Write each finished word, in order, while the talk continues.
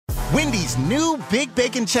Wendy's new Big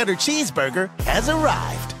Bacon Cheddar Cheeseburger has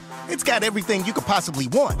arrived. It's got everything you could possibly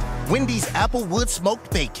want. Wendy's Applewood Smoked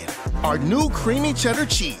Bacon, our new creamy cheddar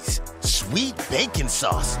cheese, sweet bacon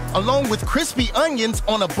sauce, along with crispy onions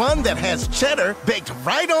on a bun that has cheddar baked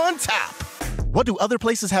right on top. What do other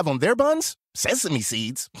places have on their buns? Sesame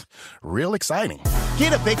seeds. Real exciting.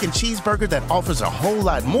 Get a bacon cheeseburger that offers a whole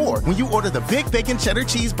lot more when you order the Big Bacon Cheddar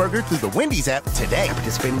Cheeseburger through the Wendy's app today.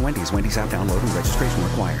 Participating Wendy's. Wendy's app download and registration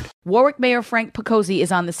required. Warwick Mayor Frank Picozzi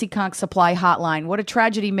is on the Seekonk Supply Hotline. What a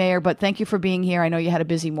tragedy, Mayor, but thank you for being here. I know you had a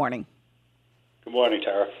busy morning. Good morning,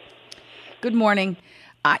 Tara. Good morning.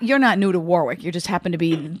 You're not new to Warwick. You just happen to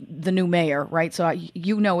be the new mayor, right? So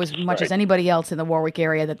you know as much as anybody else in the Warwick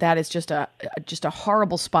area that is just a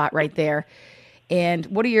horrible spot right there. And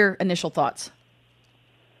what are your initial thoughts?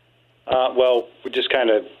 Well, we're just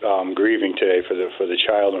kind of grieving today for the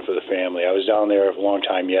child and for the family. I was down there a long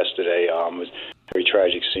time yesterday. It was a very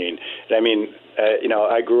tragic scene. And I mean,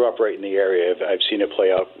 I grew up right in the area. I've seen it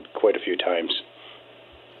play out quite a few times.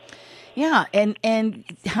 Yeah, and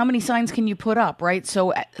how many signs can you put up, right?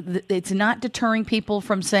 So it's not deterring people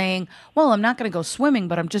from saying, well, I'm not going to go swimming,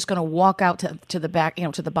 but I'm just going to walk out to the back,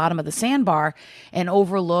 to the bottom of the sandbar and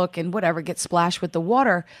overlook and whatever, get splashed with the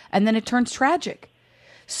water, and then it turns tragic.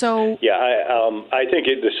 So yeah, I think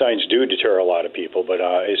the signs do deter a lot of people, but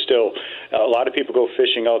it's still a lot of people go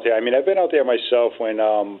fishing out there. I mean, I've been out there myself. When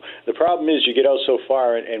the problem is you get out so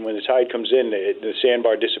far, and when the tide comes in, the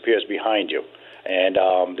sandbar disappears behind you. And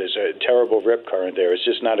there's a terrible rip current there. It's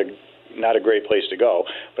just not a great place to go.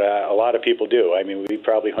 But a lot of people do. I mean, we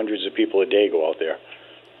probably hundreds of people a day go out there.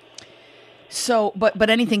 So, but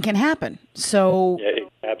anything can happen. So, yeah,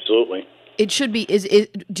 absolutely. It should be.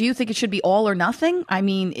 Do you think it should be all or nothing? I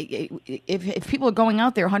mean, if people are going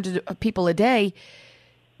out there, hundreds of people a day,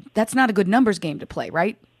 that's not a good numbers game to play,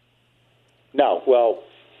 right? No. Well,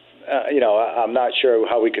 I'm not sure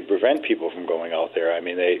how we could prevent people from going out there. I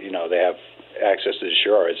mean, they have access to the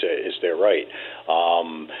shore. It's their right.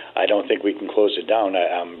 I don't think we can close it down.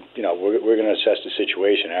 We're going to assess the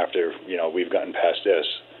situation after we've gotten past this.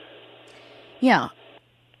 Yeah.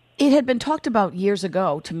 It had been talked about years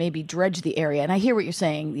ago to maybe dredge the area, and I hear what you're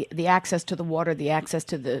saying, the access to the water, the access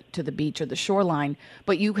to the beach or the shoreline,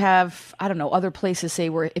 but you have, I don't know, other places, say,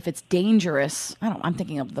 where if it's dangerous, I'm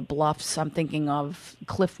thinking of the bluffs, I'm thinking of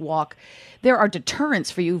Cliff Walk, there are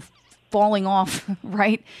deterrents for you falling off,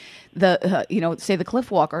 right? Say the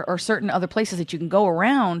Cliff Walk or certain other places that you can go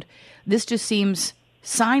around. This just seems,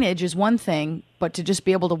 signage is one thing, but to just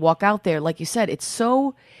be able to walk out there, like you said, it's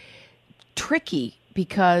so tricky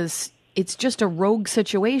because it's just a rogue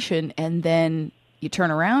situation, and then you turn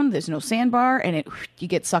around, there's no sandbar, and you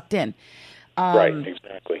get sucked in. Right,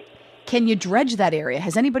 exactly. Can you dredge that area?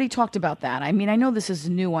 Has anybody talked about that? I mean, I know this is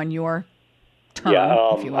new on your term,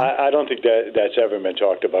 if you will. I don't think that's ever been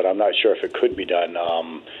talked about. I'm not sure if it could be done.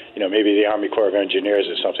 Maybe the Army Corps of Engineers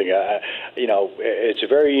or something. It's a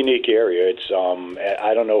very unique area. It's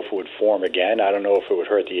I don't know if it would form again. I don't know if it would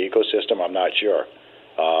hurt the ecosystem. I'm not sure.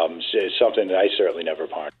 It's something that I certainly never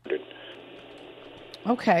pondered.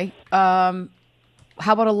 Okay. How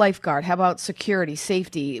about a lifeguard? How about security,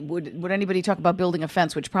 safety? Would anybody talk about building a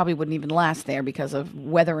fence, which probably wouldn't even last there because of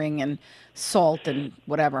weathering and salt and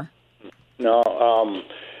whatever? No,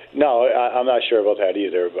 I'm not sure about that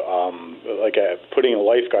either. Putting a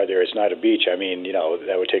lifeguard there, it's not a beach. I mean,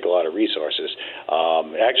 that would take a lot of resources.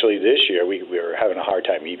 Actually, this year we were having a hard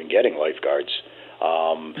time even getting lifeguards.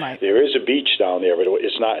 Right. There is a beach down there, but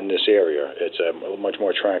it's not in this area. It's much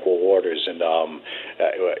more tranquil waters, and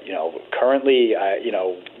currently,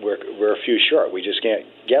 we're a few short. We just can't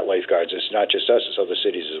get lifeguards. It's not just us; it's other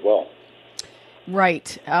cities as well.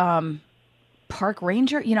 Right. Park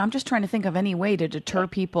ranger. I'm just trying to think of any way to deter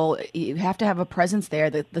people. You have to have a presence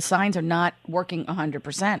there. The signs are not working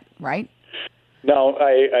 100%, right? No,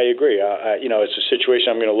 I agree. It's a situation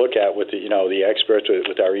I'm going to look at with the experts,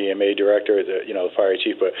 with our EMA director, the fire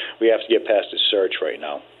chief. But we have to get past the search right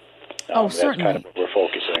now. Certainly. That's kind of what we're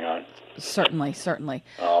focusing on. Certainly.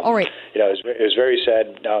 All right. It was very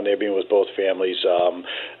sad down there being with both families.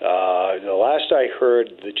 The last I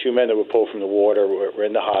heard, the two men that were pulled from the water were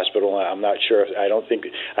in the hospital. I'm not sure.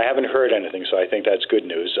 I haven't heard anything, so I think that's good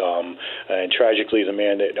news. And tragically, the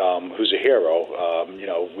man that who's a hero,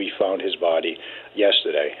 we found his body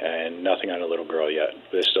yesterday, and nothing on a little girl yet.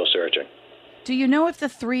 They're still searching. Do you know if the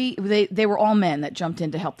three, they were all men that jumped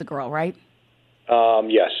in to help the girl, right?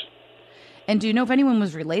 Yes. And do you know if anyone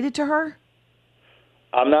was related to her?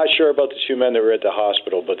 I'm not sure about the two men that were at the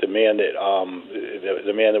hospital, but the man that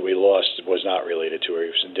the man that we lost was not related to her. He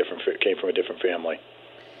was came from a different family.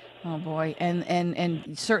 Oh boy,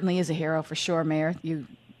 and certainly is a hero for sure, Mayor. You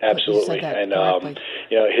Absolutely, and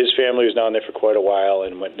his family was down there for quite a while,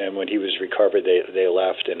 and when he was recovered, they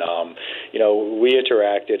left, and we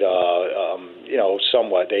interacted,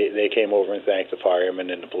 somewhat. They came over and thanked the firemen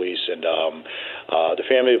and the police, and the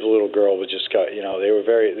family of the little girl was just,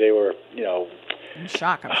 they were in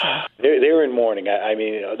shock, I'm sure. They were in mourning. I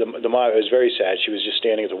mean, the mom, it was very sad. She was just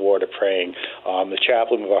standing at the water praying. The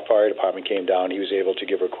chaplain of our fire department came down. He was able to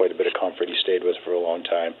give her quite a bit of comfort. He stayed with her for a long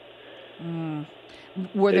time.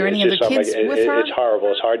 Were there any other kids with her? It's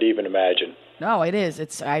horrible. It's hard to even imagine. No, it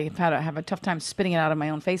is. I have a tough time spitting it out of my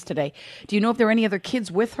own face today. Do you know if there were any other kids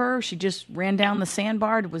with her? She just ran down the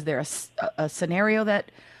sandbar. Was there a scenario that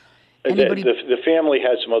anybody? The family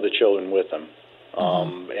had some other children with them,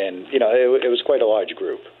 and it was quite a large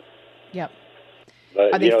group. Yep.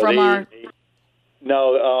 But, Are they from our?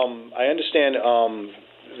 No, I understand.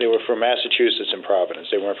 They were from Massachusetts and Providence.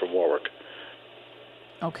 They weren't from Warwick.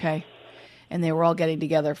 Okay. And they were all getting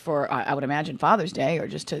together for, I would imagine, Father's Day, or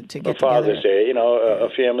just to get together. Father's Day, a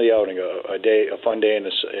family outing, a fun day in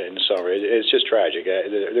the summer. It's just tragic.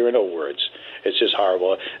 There are no words. It's just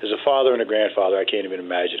horrible. As a father and a grandfather, I can't even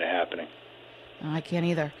imagine it happening. I can't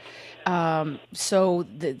either. So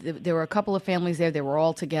there were a couple of families there. They were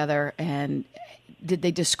all together. And did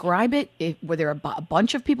they describe it? Were there a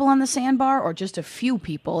bunch of people on the sandbar, or just a few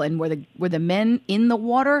people? And were the men in the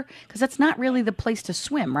water? Because that's not really the place to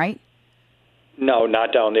swim, right? No,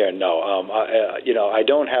 not down there. No, I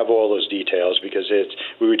don't have all those details because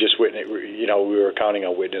we were just we were counting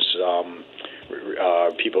on witness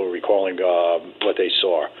people recalling what they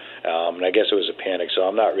saw, and I guess it was a panic. So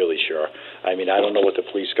I'm not really sure. I mean, I don't know what the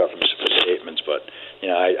police got from the statements, but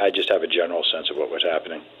I just have a general sense of what was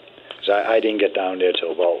happening. So I didn't get down there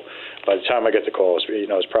till about, by the time I got the call, it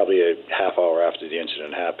was probably a half hour after the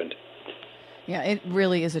incident happened. Yeah, it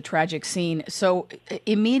really is a tragic scene. So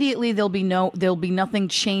immediately there'll be nothing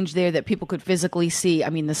changed there that people could physically see. I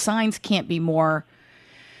mean, the signs can't be more.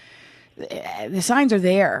 The signs are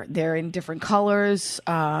there. They're in different colors.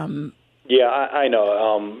 Yeah, I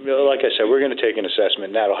know. Like I said, we're going to take an assessment,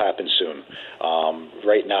 and that'll happen soon.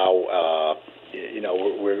 Right now,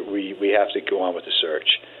 we have to go on with the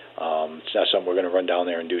search. It's not something we're going to run down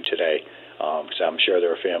there and do today. Because I'm sure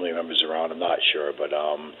there are family members around. I'm not sure, but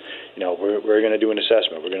we're going to do an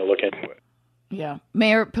assessment. We're going to look into it. Yeah,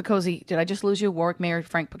 Mayor Picozzi, did I just lose you? Warwick Mayor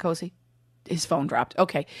Frank Picozzi, his phone dropped.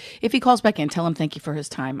 Okay, if he calls back in, tell him thank you for his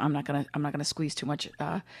time. I'm not gonna squeeze too much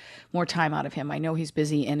more time out of him. I know he's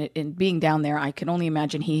busy, and being down there, I can only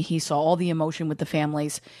imagine he saw all the emotion with the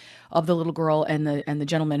families of the little girl and the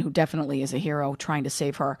gentleman who definitely is a hero trying to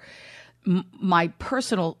save her. My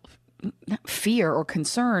personal fear or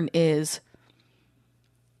concern is,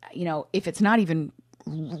 if it's not even,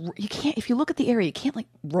 you can't, if you look at the area, you can't like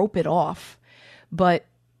rope it off, but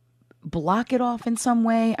block it off in some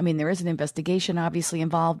way. I mean, there is an investigation obviously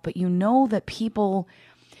involved, but that people,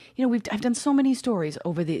 I've done so many stories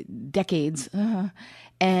over the decades,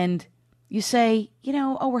 and you say,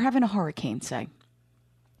 we're having a hurricane, say.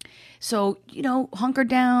 So, hunker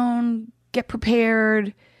down, get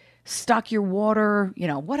prepared, stock your water,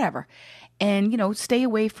 whatever. And, stay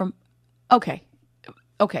away from,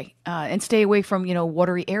 and stay away from,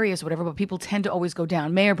 watery areas or whatever, but people tend to always go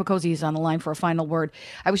down. Mayor Picozzi is on the line for a final word.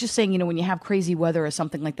 I was just saying, when you have crazy weather or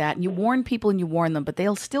something like that, and you warn people and you warn them, but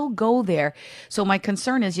they'll still go there. So my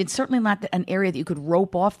concern is it's certainly not an area that you could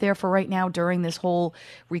rope off there for right now during this whole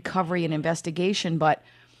recovery and investigation. But,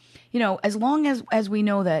 as long as we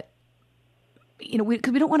know that,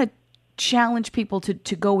 because we don't want to challenge people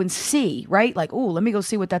to go and see, right? Like, oh, let me go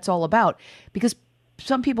see what that's all about. Because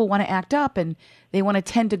some people want to act up and they want to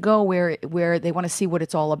tend to go where they want to see what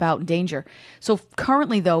it's all about in danger. So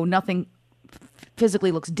currently, though, nothing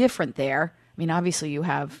physically looks different there. I mean, obviously you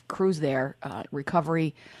have crews there,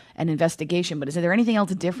 recovery and investigation, but is there anything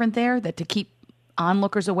else different there that to keep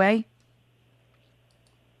onlookers away?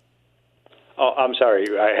 Oh, I'm sorry.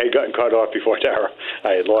 I had gotten cut off before, Tara.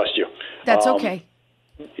 I had lost you. That's okay.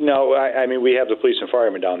 No, I mean, we have the police and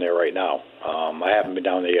firemen down there right now. I haven't been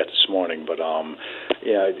down there yet this morning, but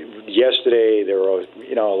yesterday there were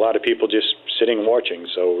a lot of people just sitting and watching.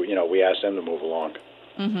 So we asked them to move along.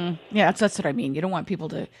 Mm-hmm. Yeah, that's what I mean. You don't want people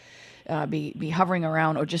to be hovering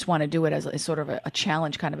around or just want to do it as sort of a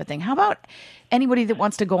challenge kind of a thing. How about anybody that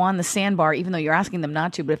wants to go on the sandbar, even though you're asking them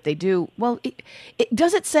not to? But if they do, well,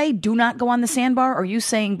 does it say do not go on the sandbar? Or are you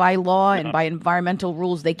saying by law and by environmental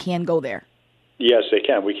rules they can go there? Yes, they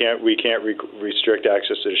can. We can't restrict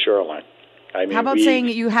access to the shoreline. I mean, how about saying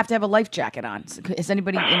you have to have a life jacket on? Is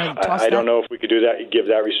anybody, tossed I don't know if we could do that, give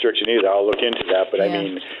that restriction either. I'll look into that. But, I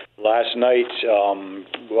mean, last night,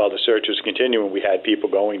 while the search was continuing, we had people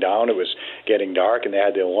going down. It was getting dark, and they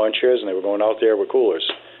had their lawn chairs, and they were going out there with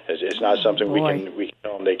coolers. It's not something we can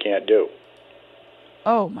tell them they can't do.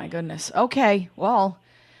 Oh, my goodness. Okay. Well,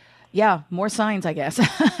 yeah, more signs, I guess.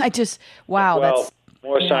 That's...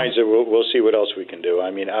 More signs that we'll see what else we can do.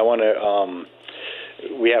 I mean, I want to...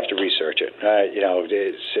 we have to research it.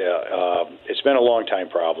 It's been a long time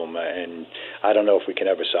problem, and I don't know if we can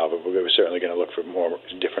ever solve it. We're certainly going to look for more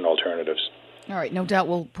different alternatives. All right. No doubt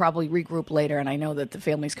we'll probably regroup later, and I know that the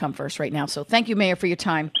families come first right now. So thank you, Mayor, for your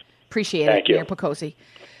time. Appreciate it. Thank you. Mayor Picozzi.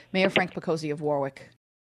 Mayor Frank Picozzi of Warwick.